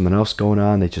 Maybe there's something else going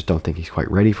on. They just don't think he's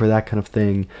quite ready for that kind of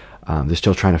thing. They're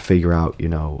still trying to figure out,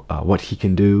 what he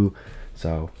can do.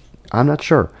 So I'm not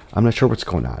sure. I'm not sure what's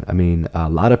going on. I mean, a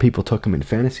lot of people took him in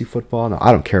fantasy football. Now,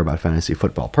 I don't care about fantasy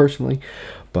football personally,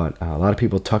 but a lot of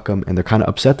people took him, and they're kind of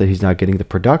upset that he's not getting the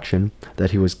production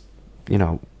that he was,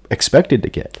 expected to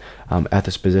get at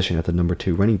this position, at the number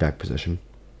 2 running back position.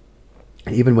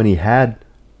 And even when he had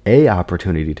a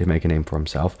opportunity to make a name for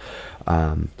himself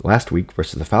last week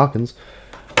versus the Falcons,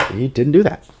 he didn't do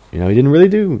that. He didn't really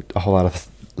do a whole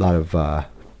lot of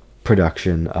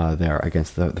production there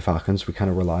against the Falcons. We kind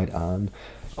of relied on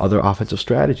other offensive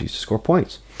strategies to score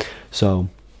points. So,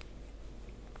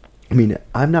 I mean,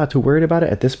 I'm not too worried about it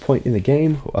at this point in the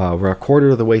game. We're a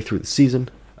quarter of the way through the season.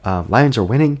 Lions are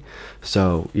winning.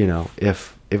 So,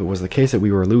 if it was the case that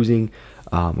we were losing,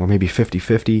 or maybe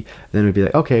 50-50, then it would be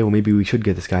like, okay, well, maybe we should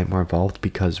get this guy more involved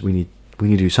because we need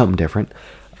to do something different.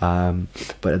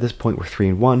 But at this point, we're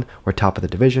 3-1. We're top of the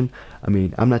division. I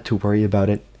mean, I'm not too worried about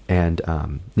it. And,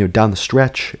 down the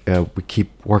stretch, we keep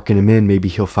working him in. Maybe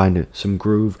he'll find some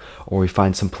groove, or we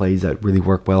find some plays that really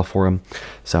work well for him.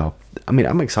 So, I mean,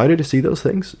 I'm excited to see those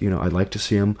things. I'd like to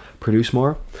see him produce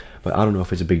more, but I don't know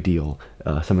if it's a big deal,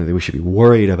 something that we should be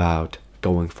worried about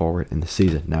going forward in the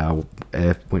season. Now,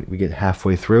 when we get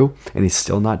halfway through and he's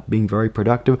still not being very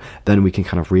productive, then we can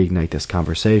kind of reignite this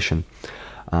conversation.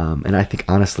 And I think,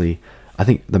 honestly,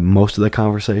 the most of the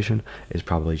conversation is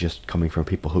probably just coming from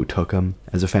people who took him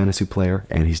as a fantasy player,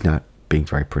 and he's not being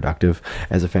very productive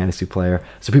as a fantasy player.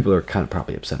 So people are kind of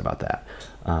probably upset about that.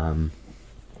 And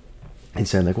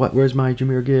saying, like, where's my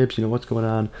Jahmyr Gibbs? What's going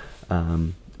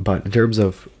on? But in terms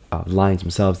of Lions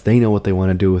themselves, they know what they want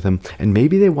to do with him, and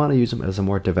maybe they want to use him as a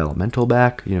more developmental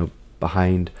back,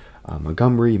 behind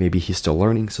Montgomery. Maybe he's still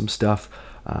learning some stuff.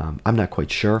 I'm not quite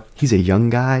sure. He's a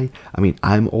young guy. I mean,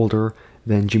 I'm older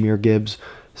than Jahmyr Gibbs,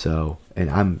 and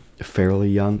I'm fairly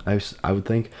young, I would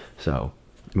think. So,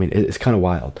 I mean, it's kind of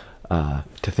wild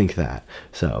to think that.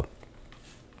 So,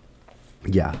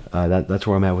 yeah, that's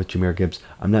where I'm at with Jahmyr Gibbs.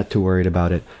 I'm not too worried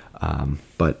about it.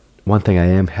 But one thing I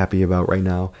am happy about right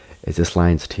now is this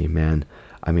Lions team, man.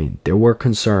 I mean, there were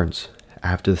concerns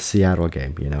after the Seattle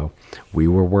game. We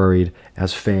were worried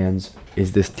as fans.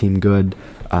 Is this team good?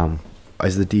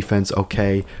 Is the defense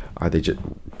okay?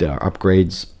 Did our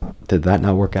upgrades, did that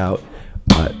not work out?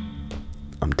 But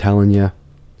I'm telling you,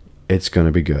 it's going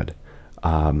to be good.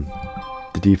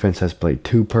 The defense has played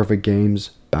 2 perfect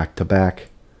games back to back.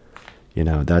 We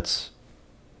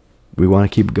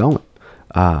want to keep going.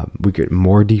 We get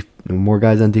more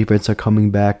guys on defense are coming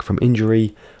back from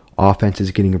injury. Offense is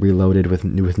getting reloaded with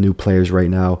new players right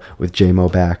now, with J-Mo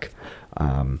back.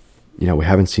 We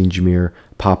haven't seen Jahmyr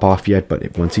pop off yet,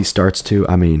 but once he starts to,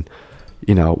 I mean,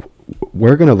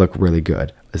 we're going to look really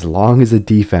good as long as the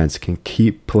defense can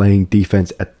keep playing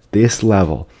defense at this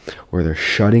level where they're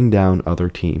shutting down other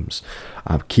teams,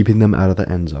 keeping them out of the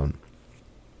end zone.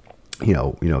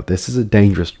 This is a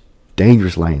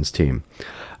dangerous Lions team.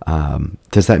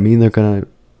 Does that mean they're going to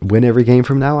win every game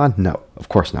from now on? No, of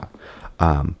course not.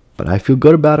 But I feel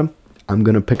good about them. I'm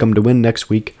going to pick them to win next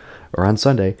week or on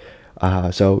Sunday.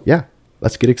 So, yeah,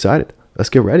 let's get excited. Let's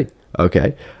get ready.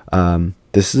 Okay.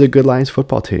 This is a good Lions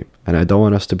football team, and I don't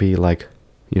want us to be like,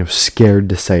 scared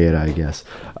to say it, I guess,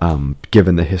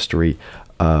 given the history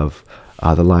of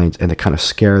the Lions and the kind of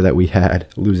scare that we had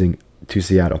losing to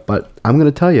Seattle. But I'm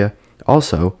going to tell you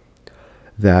also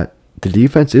that the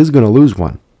defense is going to lose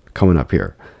one coming up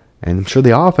here, and I'm sure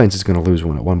the offense is going to lose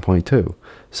one at one point too.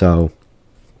 So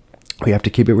we have to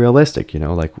keep it realistic,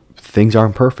 like things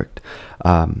aren't perfect.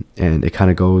 And it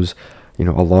kind of goes,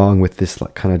 along with this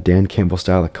like, kind of Dan Campbell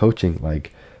style of coaching.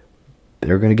 Like,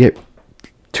 they're going to get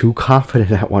too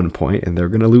confident at one point, and they're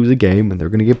going to lose a game, and they're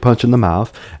going to get punched in the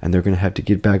mouth, and they're going to have to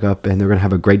get back up, and they're going to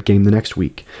have a great game the next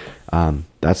week.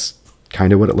 That's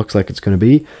kind of what it looks like it's going to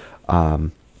be.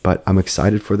 But I'm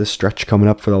excited for this stretch coming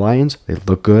up for the Lions. They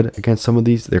look good against some of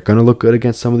these. They're going to look good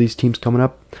against some of these teams coming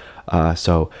up.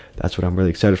 So that's what I'm really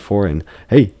excited for. And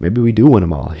hey, maybe we do win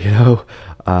them all. I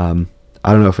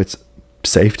don't know if it's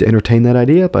safe to entertain that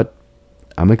idea, but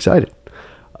I'm excited.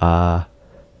 Yeah,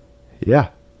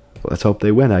 let's hope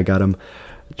they win. I got them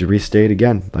to restate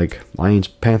again, like Lions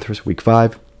Panthers week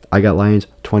 5. I got Lions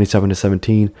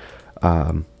 27-17.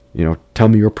 Tell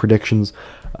me your predictions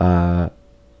on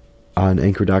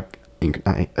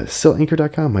still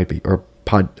Anchor.com might be, or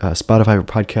Spotify or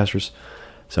podcasters.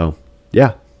 So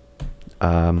yeah,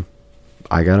 I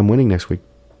got them winning next week.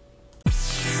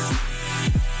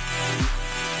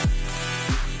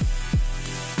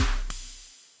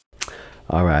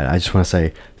 All right, I just want to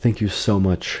say thank you so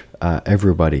much,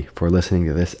 everybody, for listening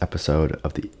to this episode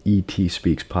of the ET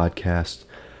Speaks podcast.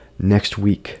 Next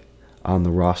week on the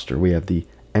roster, we have the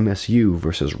MSU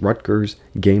versus Rutgers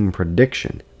game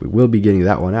prediction. We will be getting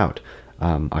that one out.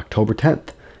 October 10th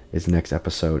is the next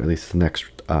episode, at least the next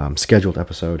scheduled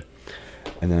episode.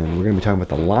 And then we're going to be talking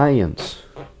about the Lions,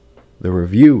 the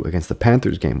review against the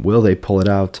Panthers game. Will they pull it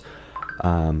out?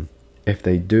 If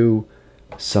they do,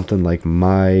 something like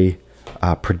my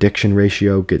prediction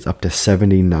ratio gets up to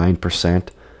 79%.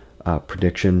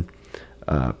 Prediction,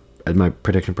 and my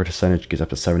prediction percentage gets up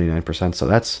to 79%. So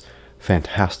that's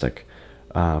fantastic.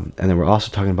 And then we're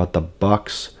also talking about the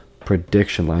Bucs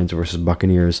prediction, Lions versus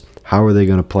Buccaneers. How are they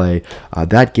going to play?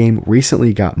 That game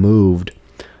recently got moved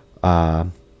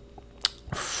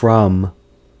from,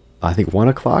 I think, 1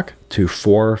 o'clock to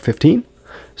 4:15.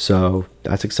 So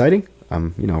that's exciting.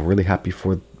 I'm, really happy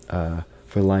for the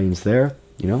Lions there.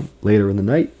 Later in the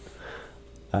night.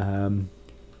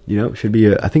 Should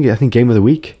be I think game of the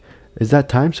week is that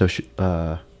time. So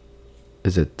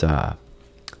is it? I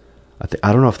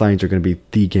don't know if Lions are going to be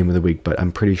the game of the week, but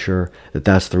I'm pretty sure that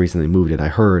that's the reason they moved it. I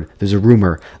heard there's a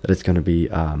rumor that it's going to be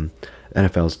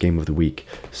NFL's game of the week.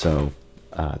 So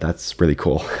that's really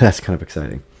cool. That's kind of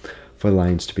exciting for the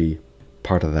Lions to be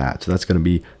part of that. So that's going to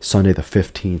be Sunday the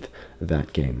 15th,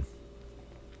 that game.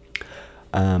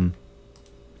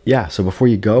 Yeah, so before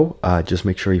you go, just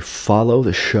make sure you follow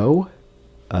the show,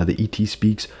 the ET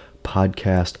Speaks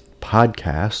podcast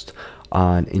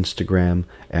on Instagram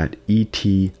at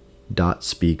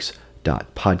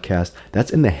et.speaks.podcast.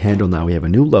 That's in the handle now. We have a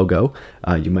new logo.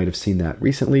 You might have seen that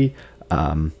recently.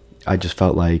 I just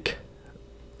felt like,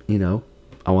 I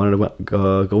wanted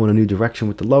to go in a new direction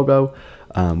with the logo.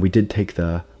 We did take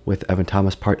the with Evan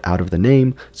Thomas part out of the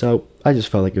name, so I just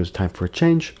felt like it was time for a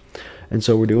change, and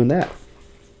so we're doing that.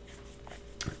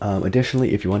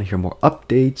 Additionally, if you want to hear more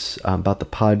updates about the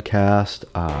podcast,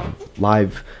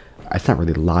 live, it's not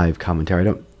really live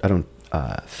commentary. I don't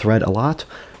thread a lot,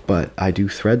 but I do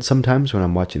thread sometimes when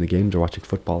I'm watching the games or watching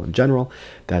football in general.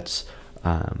 That's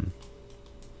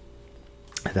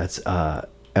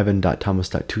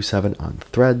evan.thomas.27 on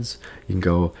Threads. You can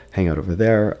go hang out over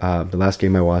there. The last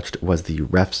game I watched was the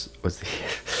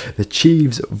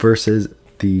Chiefs versus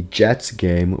the Jets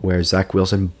game, where Zach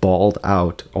Wilson balled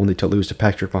out only to lose to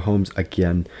Patrick Mahomes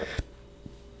again.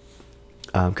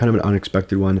 Kind of an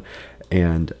unexpected one,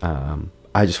 and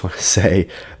I just want to say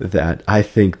that I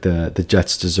think the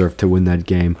Jets deserve to win that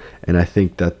game, and I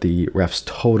think that the refs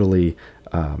totally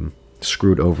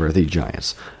screwed over the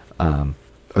Giants, or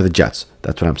the Jets.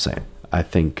 That's what I'm saying. I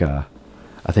think that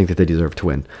they deserve to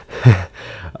win,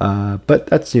 but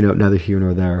that's neither here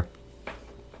nor there.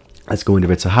 Let's go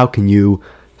into it. So how can you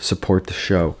support the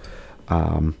show?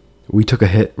 We took a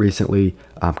hit recently,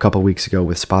 a couple weeks ago,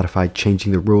 with Spotify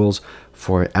changing the rules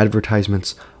for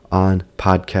advertisements on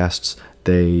podcasts.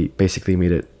 They basically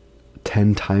made it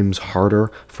 10 times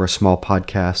harder for a small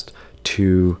podcast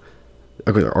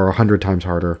or 100 times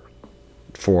harder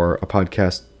for a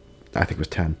podcast. I think it was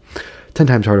 10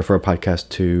 times harder for a podcast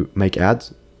to make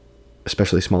ads,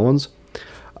 especially small ones.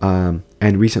 And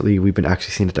recently we've been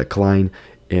actually seeing a decline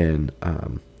in,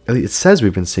 it says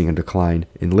we've been seeing a decline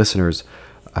in listeners,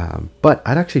 but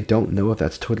I actually don't know if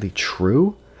that's totally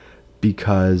true,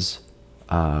 because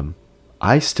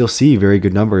I still see very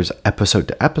good numbers episode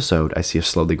to episode. I see it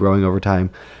slowly growing over time.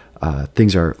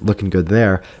 Things are looking good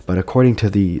there, but according to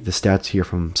the stats here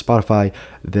from Spotify,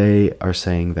 they are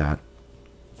saying that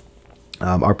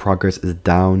our progress is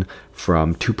down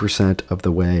from 2% of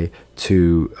the way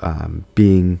to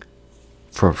being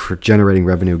for generating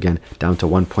revenue again down to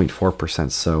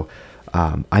 1.4%. So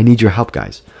I need your help,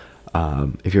 guys.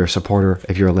 If you're a supporter,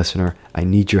 if you're a listener, I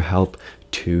need your help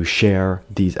to share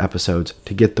these episodes,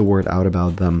 to get the word out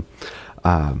about them.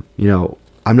 I'm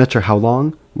not sure how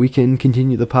long we can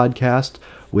continue the podcast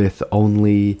with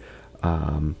only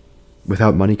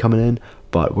without money coming in,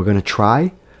 but we're gonna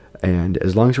try. And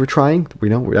as long as we're trying,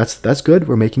 that's good.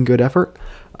 We're making good effort.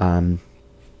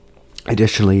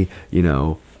 Additionally,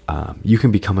 you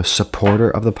can become a supporter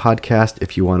of the podcast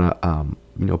if you want to,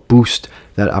 boost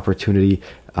that opportunity.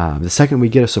 The second we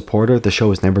get a supporter, the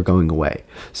show is never going away.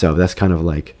 So that's kind of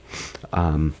like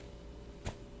an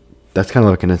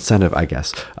incentive, I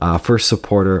guess. First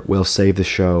supporter will save the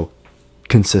show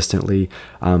consistently.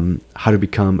 How to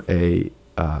become a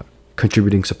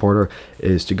contributing supporter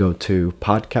is to go to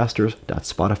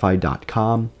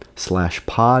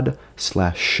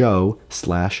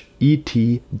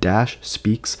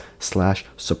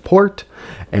podcasters.spotify.com/pod/show/et-speaks/support,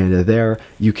 and there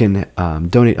you can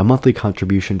donate a monthly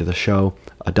contribution to the show,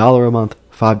 $1 a month,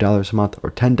 $5 a month, or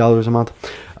 $10 a month.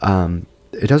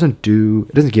 It doesn't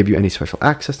give you any special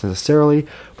access necessarily,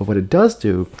 but what it does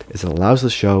do is it allows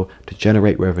the show to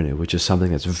generate revenue, which is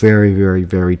something that's very, very,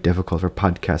 very difficult for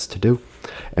podcasts to do.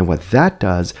 And what that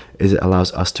does is it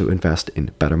allows us to invest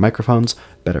in better microphones,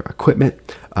 better equipment,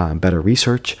 better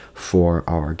research for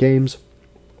our games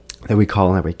that we call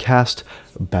and that we cast,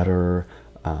 better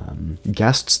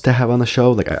guests to have on the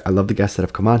show. Like I love the guests that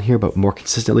have come on here, but more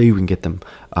consistently we can get them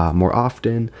more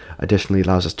often. Additionally, it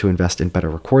allows us to invest in better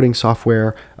recording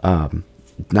software,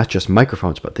 not just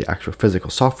microphones, but the actual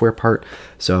physical software part.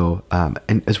 So,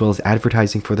 and as well as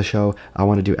advertising for the show. I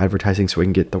want to do advertising so we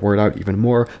can get the word out even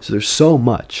more. So there's so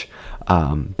much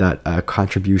that a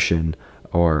contribution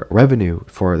or revenue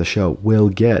for the show will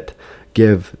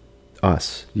give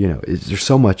us. There's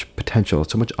so much potential,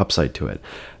 so much upside to it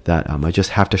that I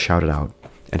just have to shout it out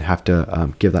and have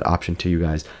to give that option to you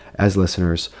guys as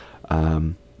listeners,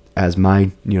 as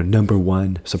my number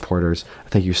one supporters.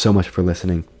 Thank you so much for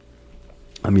listening.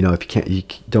 If you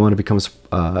don't want to become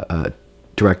a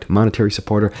direct monetary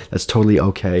supporter, that's totally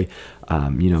okay.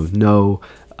 No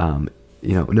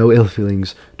ill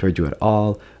feelings toward you at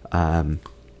all.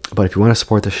 But if you want to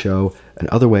support the show in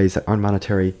other ways that aren't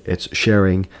monetary, it's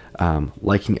sharing,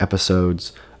 liking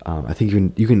episodes. I think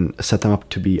you can set them up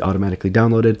to be automatically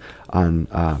downloaded on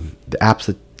the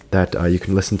apps that you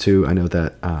can listen to. I know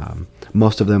that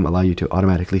most of them allow you to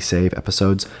automatically save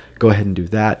episodes. Go ahead and do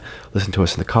that. Listen to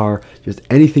us in the car. Just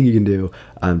anything you can do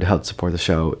to help support the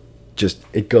show. Just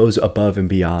it goes above and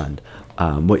beyond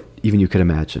what even you could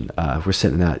imagine. If we're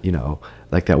sitting at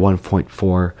like that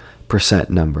 1.4%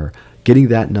 number, getting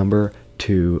that number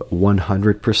to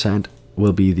 100%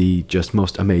 will be the just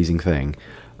most amazing thing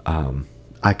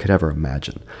I could ever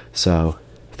imagine. So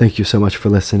thank you so much for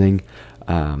listening.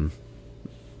 I'm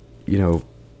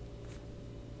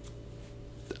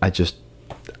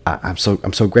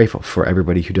so grateful for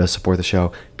everybody who does support the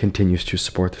show, continues to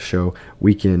support the show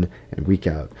week in and week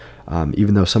out.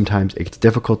 Even though sometimes it's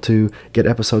difficult to get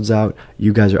episodes out,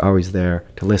 you guys are always there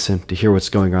to listen, to hear what's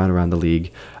going on around the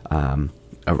league, and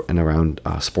around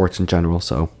sports in general.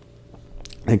 So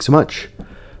thanks so much.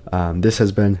 This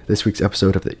has been this week's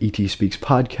episode of the ET Speaks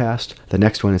podcast. The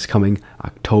next one is coming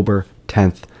October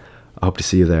 10th. I hope to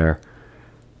see you there.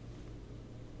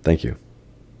 Thank you.